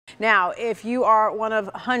Now, if you are one of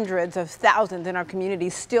hundreds of thousands in our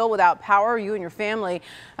community still without power, you and your family,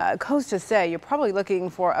 coast to say you're probably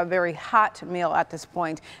looking for a very hot meal at this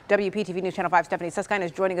point. WPTV News Channel 5 Stephanie Susskind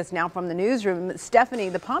is joining us now from the newsroom. Stephanie,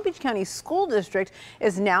 the Palm Beach County School District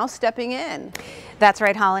is now stepping in. That's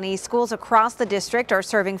right, Holly. Schools across the district are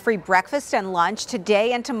serving free breakfast and lunch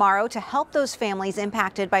today and tomorrow to help those families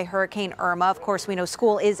impacted by Hurricane Irma. Of course, we know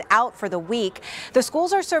school is out for the week. The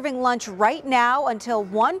schools are serving lunch right now until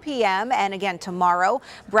 1 p.m. and again tomorrow.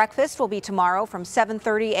 Breakfast will be tomorrow from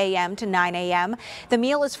 7:30 a.m. to 9 a.m. The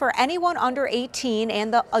meal is for anyone under 18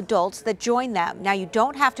 and the adults that join them. Now, you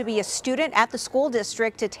don't have to be a student at the school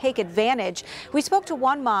district to take advantage. We spoke to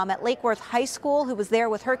one mom at Lake Worth High School who was there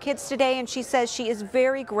with her kids today, and she says she is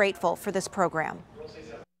very grateful for this program.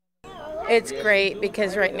 It's great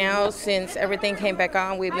because right now, since everything came back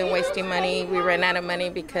on, we've been wasting money. We ran out of money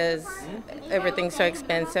because everything's so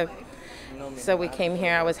expensive. So we came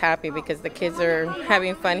here. I was happy because the kids are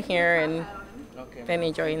having fun here and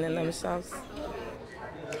enjoying themselves.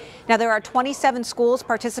 Now, there are 27 schools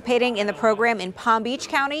participating in the program in Palm Beach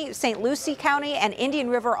County. St. Lucie County and Indian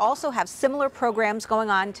River also have similar programs going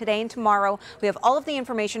on today and tomorrow. We have all of the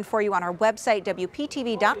information for you on our website,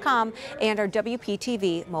 WPTV.com, and our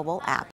WPTV mobile app.